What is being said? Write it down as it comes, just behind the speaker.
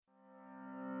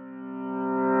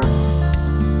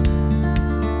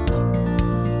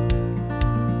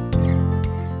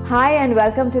Hi and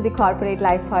welcome to the Corporate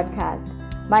Life Podcast.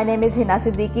 My name is Hina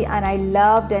Siddiqui and I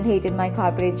loved and hated my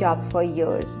corporate jobs for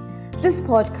years. This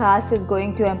podcast is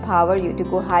going to empower you to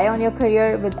go high on your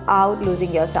career without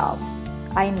losing yourself.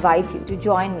 I invite you to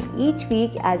join me each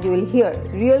week as you will hear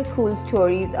real cool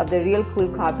stories of the real cool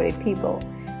corporate people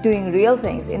doing real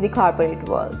things in the corporate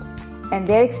world. And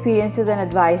their experiences and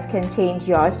advice can change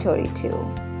your story too.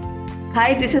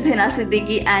 Hi, this is Hina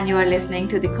Siddiqui and you are listening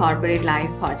to the Corporate Life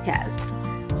Podcast.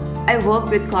 I work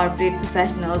with corporate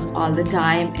professionals all the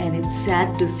time, and it's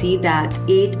sad to see that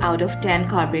 8 out of 10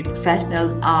 corporate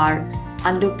professionals are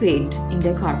underpaid in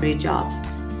their corporate jobs.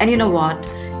 And you know what?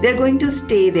 They're going to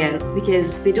stay there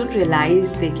because they don't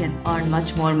realize they can earn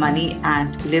much more money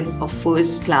and live a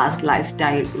first-class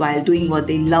lifestyle while doing what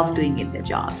they love doing in their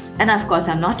jobs. And of course,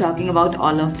 I'm not talking about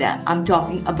all of them. I'm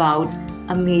talking about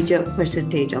a major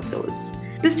percentage of those.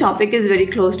 This topic is very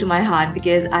close to my heart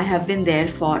because I have been there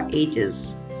for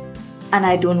ages. And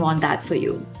I don't want that for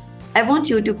you. I want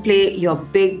you to play your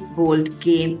big, bold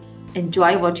game,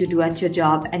 enjoy what you do at your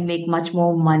job, and make much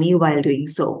more money while doing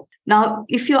so. Now,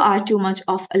 if you are too much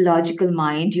of a logical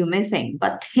mind, you may think,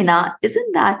 but Hina,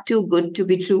 isn't that too good to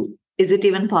be true? Is it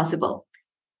even possible?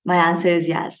 My answer is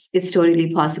yes, it's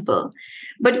totally possible.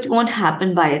 But it won't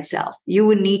happen by itself. You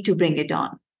will need to bring it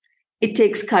on. It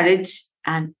takes courage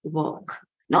and work.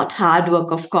 Not hard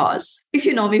work, of course. If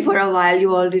you know me for a while,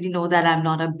 you already know that I'm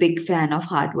not a big fan of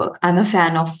hard work. I'm a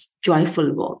fan of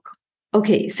joyful work.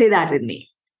 Okay, say that with me.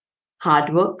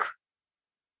 Hard work,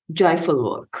 joyful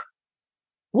work.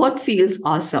 What feels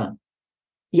awesome?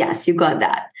 Yes, you got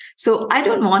that. So I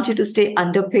don't want you to stay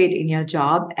underpaid in your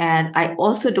job. And I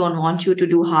also don't want you to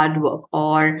do hard work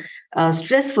or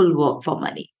stressful work for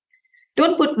money.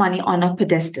 Don't put money on a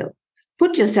pedestal.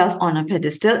 Put yourself on a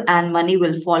pedestal and money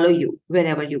will follow you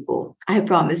wherever you go. I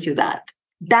promise you that.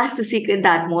 That's the secret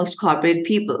that most corporate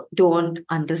people don't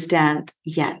understand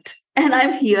yet. And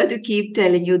I'm here to keep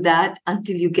telling you that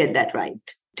until you get that right.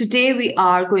 Today, we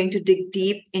are going to dig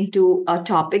deep into a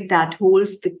topic that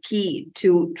holds the key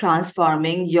to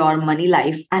transforming your money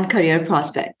life and career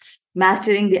prospects.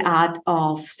 Mastering the art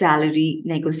of salary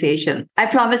negotiation. I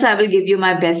promise I will give you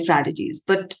my best strategies,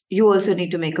 but you also need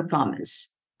to make a promise.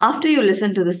 After you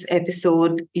listen to this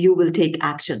episode, you will take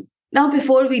action. Now,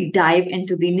 before we dive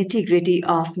into the nitty-gritty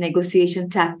of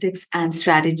negotiation tactics and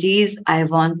strategies, I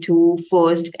want to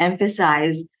first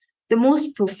emphasize the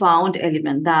most profound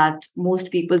element that most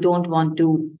people don't want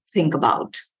to think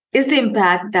about is the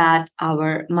impact that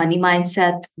our money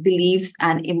mindset, beliefs,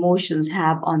 and emotions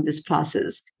have on this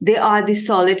process. They are the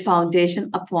solid foundation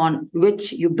upon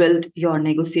which you build your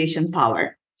negotiation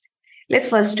power. Let's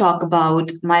first talk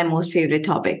about my most favorite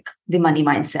topic, the money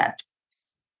mindset.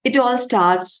 It all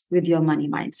starts with your money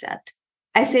mindset.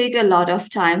 I say it a lot of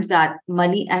times that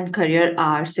money and career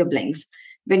are siblings.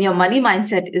 When your money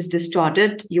mindset is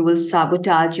distorted, you will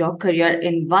sabotage your career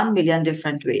in 1 million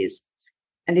different ways.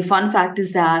 And the fun fact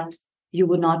is that you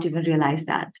would not even realize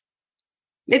that.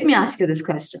 Let me ask you this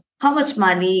question. How much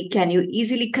money can you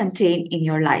easily contain in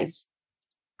your life?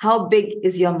 How big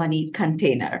is your money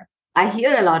container? I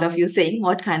hear a lot of you saying,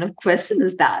 what kind of question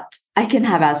is that? I can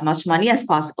have as much money as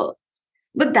possible.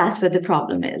 But that's where the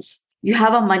problem is. You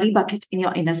have a money bucket in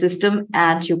your inner system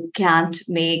and you can't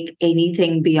make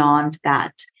anything beyond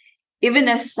that. Even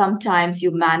if sometimes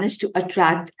you manage to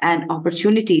attract an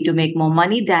opportunity to make more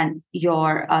money than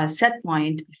your set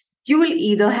point, you will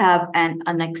either have an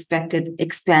unexpected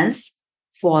expense,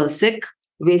 fall sick,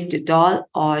 waste it all,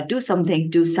 or do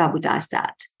something to sabotage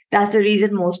that. That's the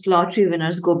reason most lottery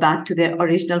winners go back to their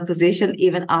original position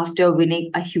even after winning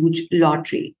a huge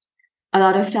lottery. A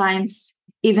lot of times,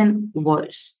 even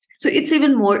worse. So it's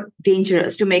even more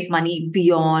dangerous to make money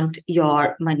beyond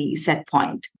your money set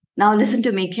point. Now listen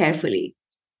to me carefully.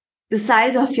 The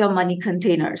size of your money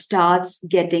container starts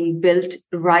getting built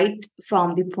right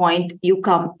from the point you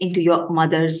come into your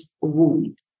mother's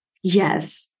womb.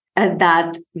 Yes, at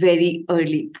that very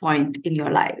early point in your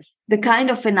life. The kind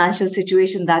of financial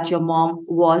situation that your mom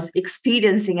was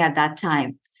experiencing at that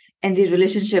time and the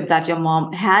relationship that your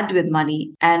mom had with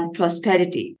money and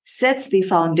prosperity sets the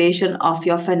foundation of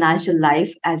your financial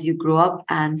life as you grow up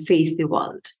and face the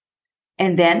world.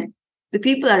 And then the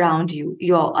people around you,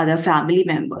 your other family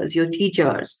members, your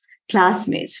teachers,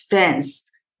 classmates, friends,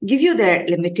 give you their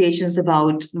limitations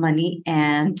about money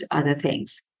and other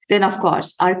things. Then, of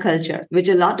course, our culture, which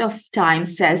a lot of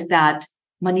times says that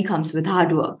money comes with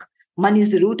hard work. Money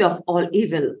is the root of all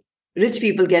evil. Rich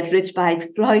people get rich by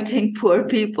exploiting poor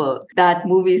people. That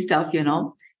movie stuff,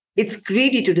 It's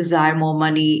greedy to desire more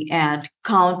money and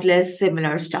countless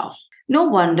similar stuff. No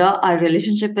wonder our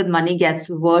relationship with money gets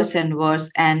worse and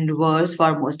worse and worse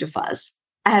for most of us.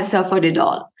 I have suffered it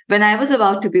all. When I was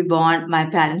about to be born, my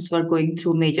parents were going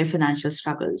through major financial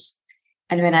struggles.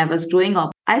 And when I was growing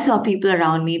up, I saw people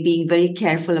around me being very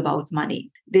careful about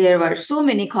money. There were so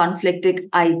many conflicting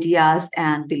ideas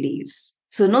and beliefs.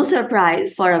 So, no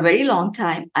surprise, for a very long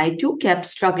time, I too kept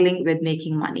struggling with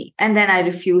making money. And then I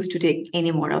refused to take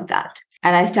any more of that.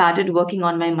 And I started working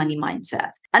on my money mindset.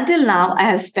 Until now, I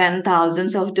have spent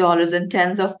thousands of dollars and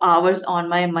tens of hours on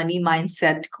my money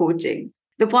mindset coaching.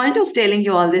 The point of telling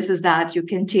you all this is that you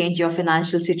can change your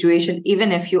financial situation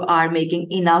even if you are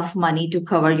making enough money to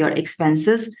cover your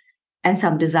expenses and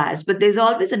some desires. But there's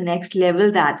always a next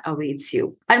level that awaits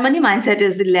you. Our money mindset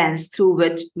is the lens through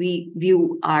which we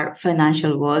view our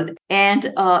financial world,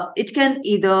 and it can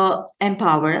either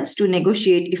empower us to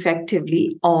negotiate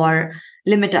effectively or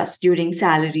limit us during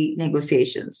salary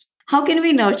negotiations. How can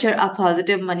we nurture a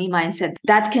positive money mindset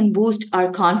that can boost our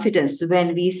confidence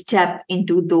when we step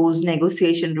into those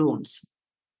negotiation rooms?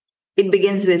 It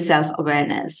begins with self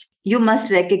awareness. You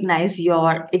must recognize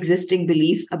your existing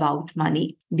beliefs about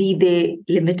money, be they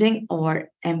limiting or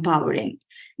empowering.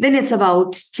 Then it's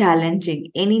about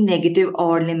challenging any negative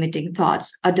or limiting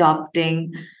thoughts,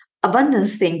 adopting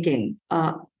abundance thinking,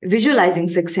 visualizing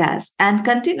success, and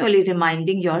continually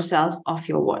reminding yourself of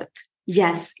your worth.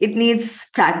 Yes, it needs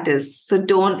practice, so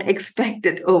don't expect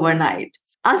it overnight.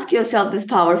 Ask yourself this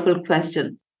powerful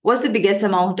question: what's the biggest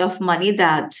amount of money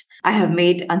that I have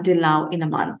made until now in a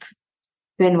month?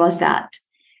 When was that?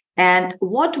 And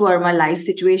what were my life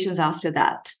situations after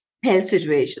that? Health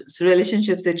situations,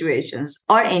 relationship situations,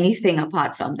 or anything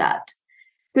apart from that?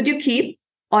 Could you keep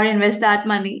or invest that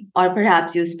money? Or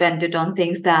perhaps you spent it on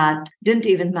things that didn't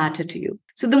even matter to you.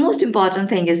 So, the most important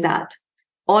thing is that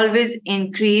always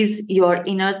increase your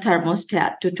inner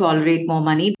thermostat to tolerate more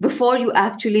money before you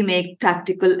actually make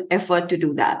practical effort to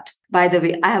do that. By the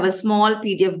way, I have a small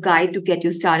PDF guide to get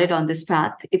you started on this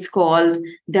path. It's called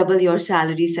Double Your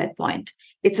Salary Set Point.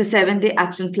 It's a 7-day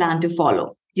action plan to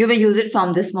follow. You may use it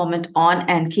from this moment on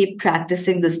and keep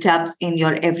practicing the steps in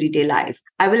your everyday life.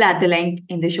 I will add the link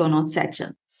in the show notes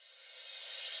section.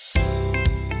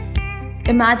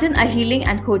 Imagine a healing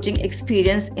and coaching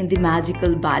experience in the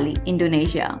magical Bali,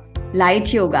 Indonesia.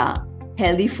 Light yoga,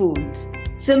 healthy food,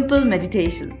 simple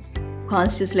meditations,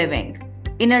 conscious living,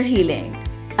 inner healing,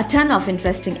 a ton of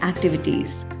interesting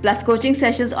activities, plus coaching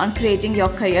sessions on creating your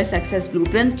career success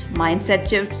blueprint, mindset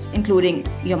shifts, including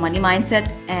your money mindset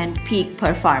and peak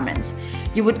performance.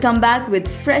 You would come back with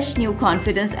fresh new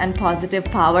confidence and positive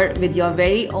power with your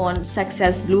very own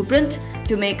success blueprint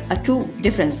to make a true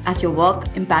difference at your work,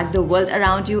 impact the world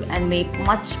around you, and make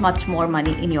much more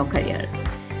money in your career.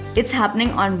 It's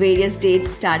happening on various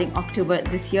dates starting October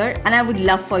this year, and I would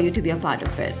love for you to be a part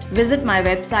of it. Visit my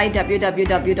website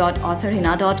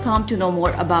www.authorhina.com to know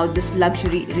more about this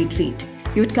luxury retreat.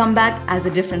 You'd come back as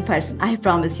a different person. I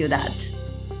promise you that.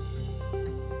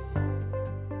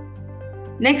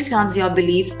 Next comes your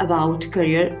beliefs about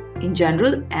career in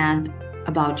general and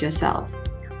about yourself.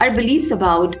 Our beliefs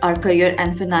about our career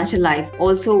and financial life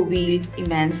also wield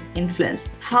immense influence.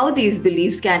 How these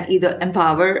beliefs can either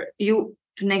empower you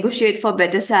to negotiate for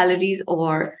better salaries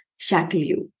or shackle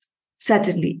you.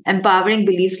 Certainly, empowering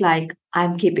beliefs like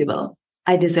I'm capable,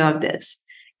 I deserve this,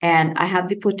 and I have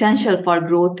the potential for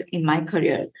growth in my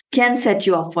career can set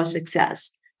you up for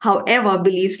success. However,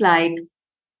 beliefs like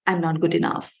I'm not good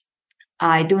enough,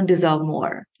 I don't deserve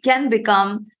more, can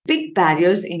become big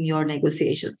barriers in your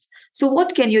negotiations. So,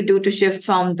 what can you do to shift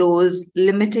from those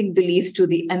limiting beliefs to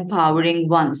the empowering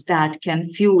ones that can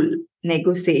fuel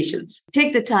negotiations?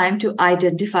 Take the time to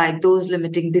identify those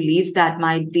limiting beliefs that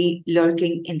might be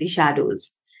lurking in the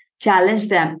shadows. Challenge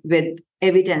them with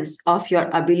evidence of your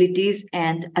abilities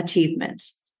and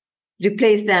achievements.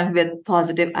 Replace them with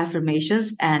positive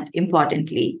affirmations, and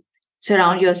importantly,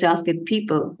 surround yourself with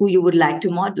people who you would like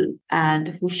to model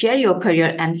and who share your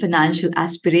career and financial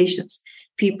aspirations,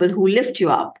 people who lift you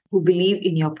up, who believe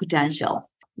in your potential.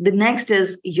 The next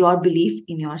is your belief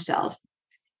in yourself.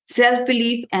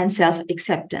 Self-belief and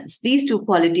self-acceptance. These two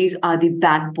qualities are the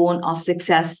backbone of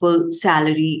successful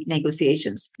salary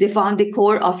negotiations. They form the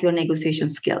core of your negotiation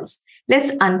skills.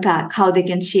 Let's unpack how they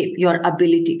can shape your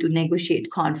ability to negotiate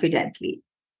confidently.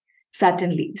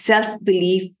 Certainly,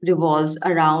 self-belief revolves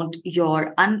around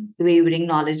your unwavering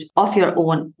knowledge of your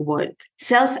own worth.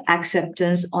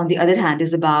 Self-acceptance, on the other hand,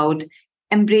 is about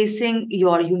embracing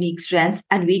your unique strengths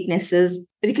and weaknesses,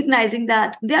 recognizing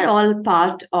that they are all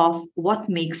part of what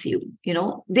makes you.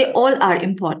 They all are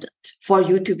important for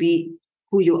you to be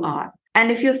who you are. And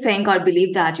if you think or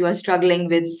believe that you are struggling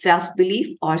with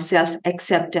self-belief or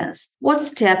self-acceptance, what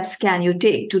steps can you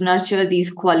take to nurture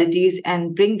these qualities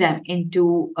and bring them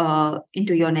into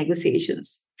your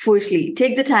negotiations? Firstly,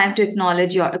 take the time to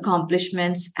acknowledge your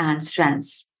accomplishments and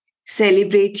strengths.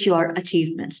 Celebrate your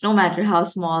achievements, no matter how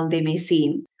small they may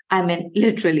seem. I mean,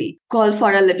 literally, call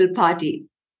for a little party,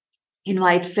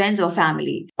 invite friends or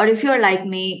family, or if you're like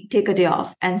me, take a day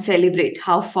off and celebrate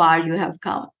how far you have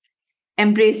come.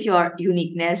 Embrace your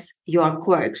uniqueness, your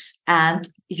quirks, and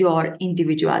your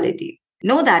individuality.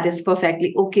 Know that it's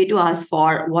perfectly okay to ask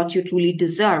for what you truly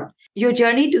deserve. Your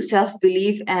journey to self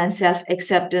belief and self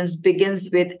acceptance begins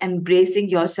with embracing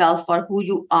yourself for who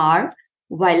you are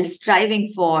while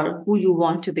striving for who you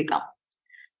want to become.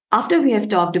 After we have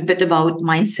talked a bit about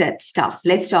mindset stuff,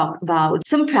 let's talk about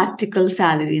some practical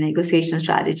salary negotiation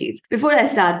strategies. Before I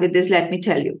start with this, let me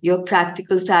tell you, your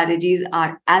practical strategies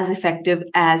are as effective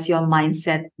as your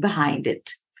mindset behind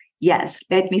it. Yes,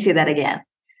 let me say that again.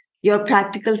 Your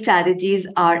practical strategies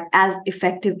are as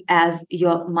effective as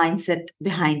your mindset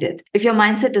behind it. If your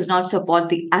mindset does not support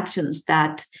the actions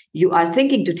that you are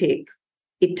thinking to take,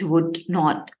 it would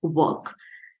not work.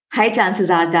 High chances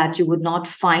are that you would not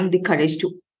find the courage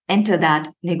to enter that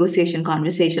negotiation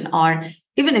conversation, or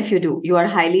even if you do, you are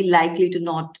highly likely to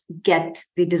not get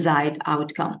the desired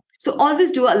outcome. So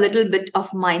always do a little bit of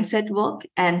mindset work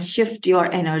and shift your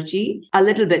energy a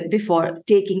little bit before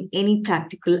taking any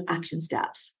practical action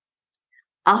steps.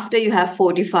 After you have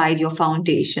fortified your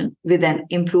foundation with an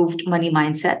improved money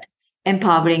mindset,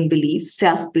 empowering belief,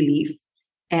 self belief,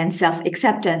 and self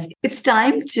acceptance, it's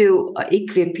time to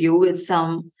equip you with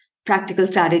some practical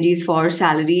strategies for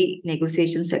salary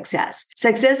negotiation success.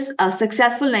 A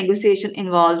successful negotiation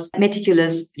involves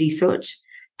meticulous research,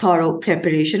 thorough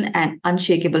preparation, and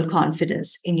unshakable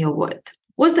confidence in your worth.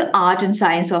 What's the art and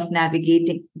science of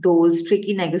navigating those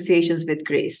tricky negotiations with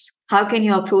grace? How can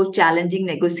you approach challenging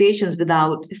negotiations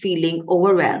without feeling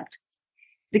overwhelmed?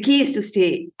 The key is to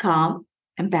stay calm,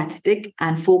 empathetic,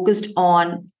 and focused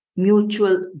on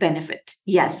mutual benefit.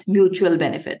 Yes, mutual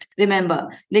benefit. Remember,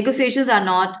 negotiations are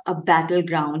not a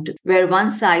battleground where one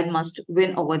side must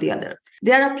win over the other.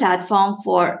 They are a platform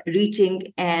for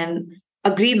reaching an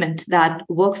agreement that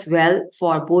works well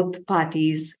for both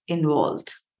parties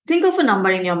involved. Think of a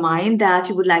number in your mind that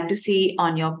you would like to see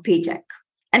on your paycheck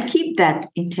and keep that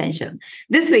intention.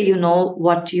 This way, you know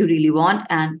what you really want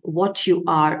and what you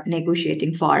are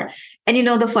negotiating for. And you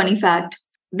know the funny fact,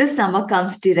 this number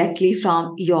comes directly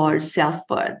from your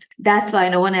self-worth. That's why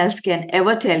no one else can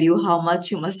ever tell you how much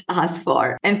you must ask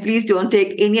for. And please don't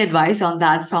take any advice on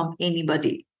that from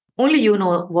anybody. Only you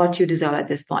know what you deserve at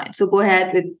this point. So go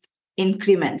ahead with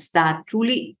increments that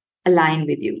truly align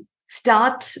with you.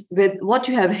 Start with what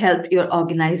you have helped your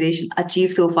organization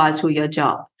achieve so far through your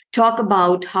job. Talk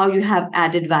about how you have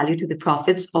added value to the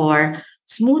profits or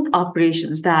smooth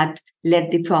operations that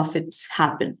let the profits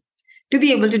happen. To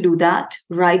be able to do that,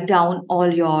 write down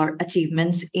all your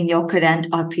achievements in your current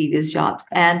or previous jobs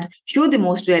and show the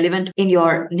most relevant in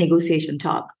your negotiation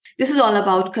talk. This is all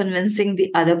about convincing the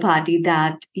other party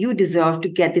that you deserve to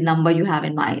get the number you have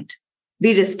in mind.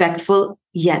 Be respectful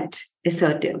yet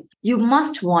assertive. You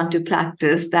must want to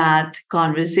practice that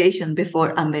conversation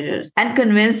before a mirror and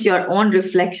convince your own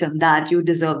reflection that you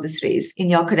deserve this raise in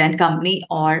your current company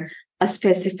or a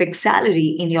specific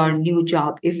salary in your new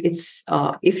job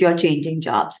if you're changing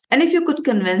jobs. And if you could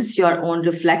convince your own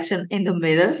reflection in the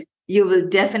mirror, you will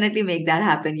definitely make that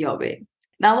happen your way.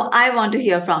 Now, I want to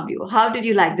hear from you. How did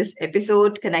you like this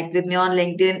episode? Connect with me on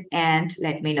LinkedIn and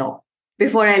let me know.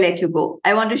 Before I let you go,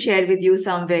 I want to share with you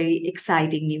some very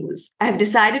exciting news. I have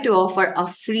decided to offer a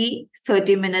free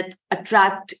 30-minute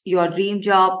Attract Your Dream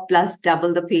Job plus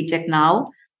Double the Paycheck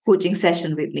Now coaching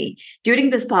session with me. During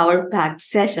this power-packed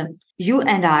session, you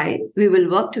and we will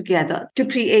work together to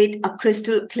create a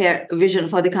crystal clear vision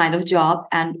for the kind of job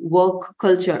and work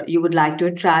culture you would like to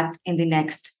attract in the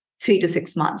next 3 to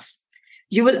 6 months.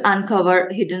 You will uncover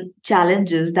hidden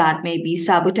challenges that may be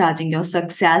sabotaging your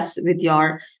success with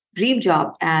your dream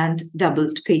job and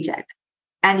doubled paycheck.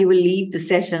 And you will leave the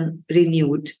session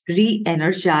renewed,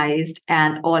 re-energized,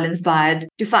 and all-inspired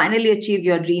to finally achieve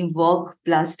your dream work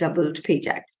plus doubled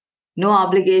paycheck. No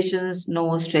obligations,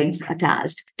 no strings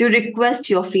attached. To request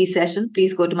your free session,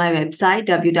 please go to my website,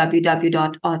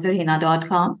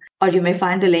 www.authorhina.com, or you may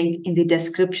find the link in the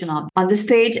description on this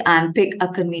page and pick a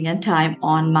convenient time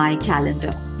on my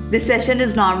calendar. This session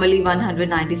is normally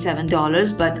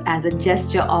 $197, but as a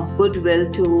gesture of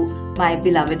goodwill to my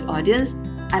beloved audience,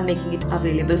 I'm making it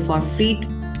available for free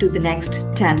to the next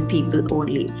 10 people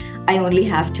only. I only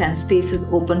have 10 spaces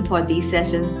open for these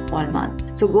sessions all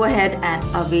month. So go ahead and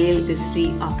avail this free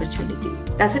opportunity.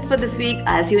 That's it for this week.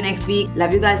 I'll see you next week.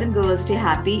 Love you guys and girls. Stay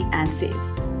happy and safe.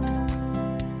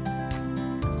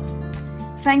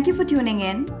 Thank you for tuning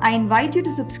in. I invite you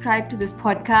to subscribe to this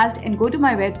podcast and go to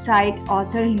my website,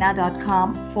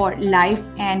 authorhina.com, for life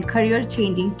and career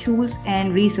changing tools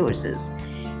and resources.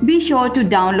 Be sure to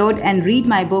download and read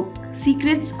my book,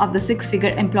 Secrets of the Six-Figure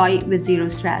Employee with Zero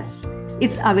Stress.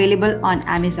 It's available on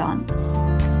Amazon.